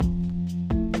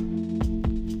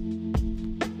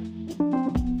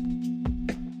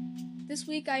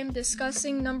week I am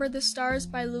discussing Number the Stars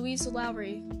by Louise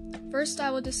Lowry. First,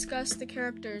 I will discuss the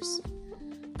characters.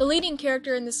 The leading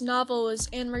character in this novel is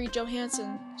Anne-Marie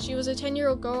Johansson. She was a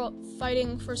 10-year-old girl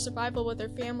fighting for survival with her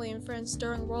family and friends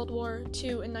during World War II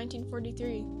in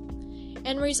 1943.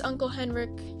 Anne-Marie's uncle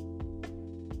Henrik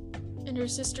and her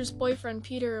sister's boyfriend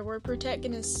Peter were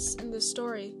protagonists in this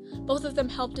story. Both of them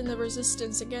helped in the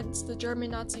resistance against the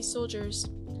German Nazi soldiers.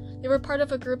 They were part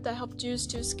of a group that helped Jews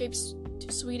to escape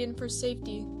to Sweden for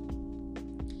safety.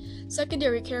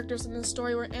 Secondary characters in the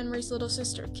story were Anne-Marie's little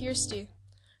sister, Kirsty,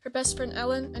 her best friend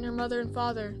Ellen, and her mother and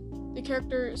father. The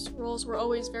characters' roles were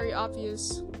always very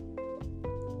obvious.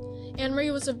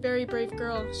 Anne-Marie was a very brave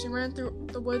girl. She ran through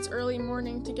the woods early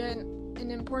morning to get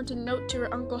an important note to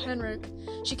her uncle Henrik.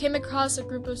 She came across a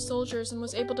group of soldiers and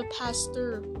was able to pass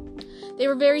through. They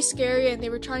were very scary and they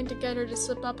were trying to get her to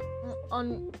slip up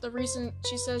on the reason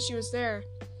she says she was there.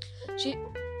 She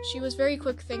was very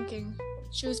quick thinking.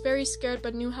 She was very scared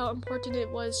but knew how important it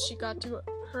was she got to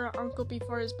her uncle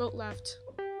before his boat left.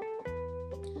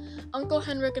 Uncle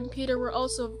Henrik and Peter were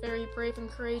also very brave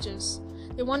and courageous.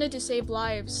 They wanted to save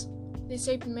lives. They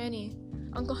saved many.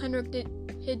 Uncle Henrik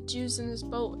hid Jews in his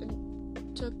boat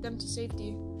and took them to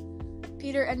safety.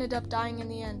 Peter ended up dying in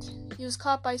the end. He was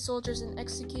caught by soldiers and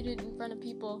executed in front of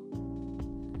people.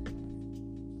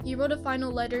 He wrote a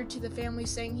final letter to the family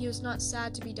saying he was not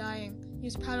sad to be dying. He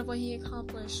was proud of what he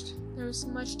accomplished. There was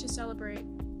much to celebrate.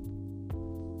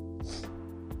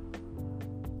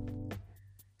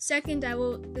 Second, I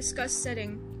will discuss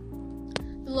setting.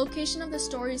 The location of the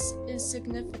story is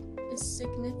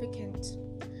significant.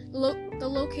 The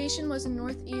location was in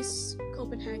northeast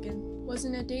Copenhagen, was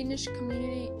in a Danish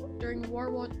community during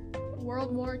World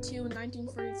War II in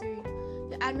 1943.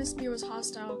 The atmosphere was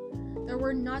hostile. There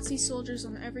were Nazi soldiers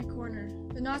on every corner.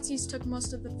 The Nazis took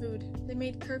most of the food. They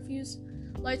made curfews.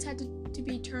 Lights had to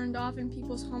be turned off in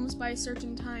people's homes by a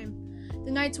certain time.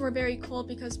 The nights were very cold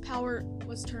because power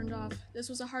was turned off. This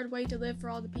was a hard way to live for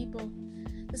all the people.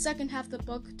 The second half of the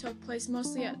book took place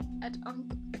mostly at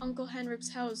Uncle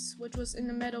Henrik's house, which was in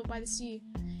the meadow by the sea.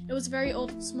 It was a very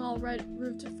old, small,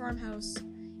 red-roofed farmhouse.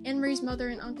 Anne-Marie's mother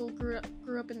and uncle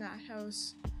grew up in that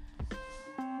house.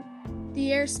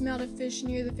 The air smelled of fish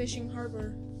near the fishing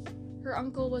harbor. Her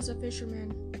uncle was a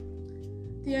fisherman.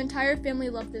 The entire family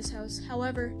loved this house.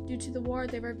 However, due to the war,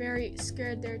 they were very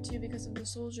scared there too because of the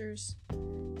soldiers.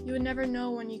 You would never know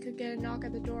when you could get a knock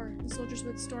at the door, and soldiers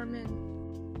would storm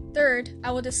in. Third, I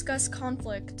will discuss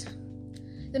conflict.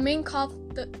 The main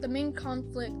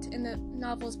conflict in the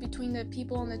novel is between the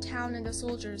people in the town and the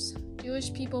soldiers.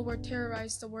 Jewish people were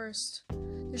terrorized the worst.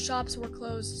 The shops were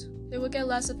closed. They would get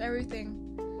less of everything.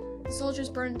 The soldiers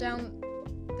burned down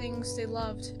things they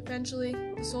loved. Eventually,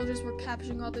 the soldiers were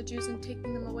capturing all the Jews and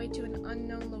taking them away to an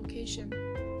unknown location.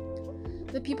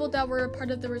 The people that were a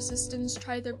part of the resistance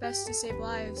tried their best to save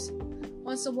lives.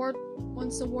 Once the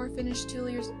war finished 2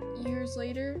 years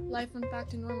later, life went back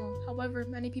to normal. However,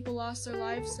 many people lost their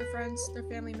lives, their friends, their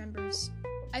family members.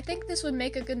 I think this would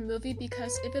make a good movie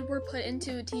because if it were put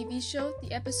into a TV show,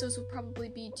 the episodes would probably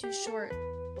be too short.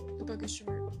 The book is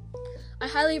short. I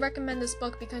highly recommend this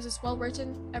book because it's well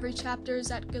written, every chapter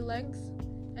is at good length,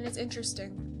 and it's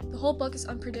interesting. The whole book is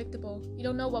unpredictable. You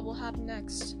don't know what will happen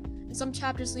next. And some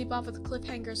chapters leave off with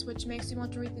cliffhangers, which makes you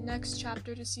want to read the next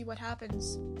chapter to see what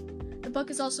happens. The book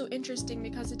is also interesting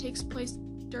because it takes place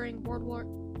during World War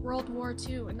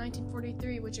II in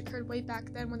 1943, which occurred way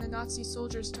back then when the Nazi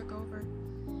soldiers took over,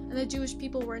 and the Jewish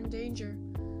people were in danger.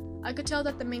 I could tell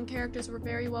that the main characters were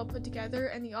very well put together,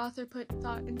 and the author put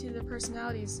thought into their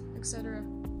personalities, etc.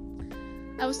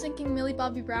 I was thinking Millie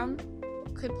Bobby Brown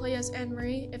could play as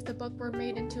Anne-Marie if the book were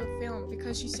made into a film,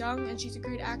 because she's young and she's a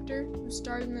great actor who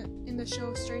starred in the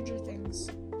show Stranger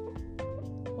Things.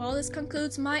 Well, this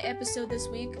concludes my episode this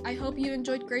week. I hope you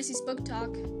enjoyed Gracie's Book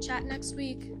Talk. Chat next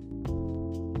week.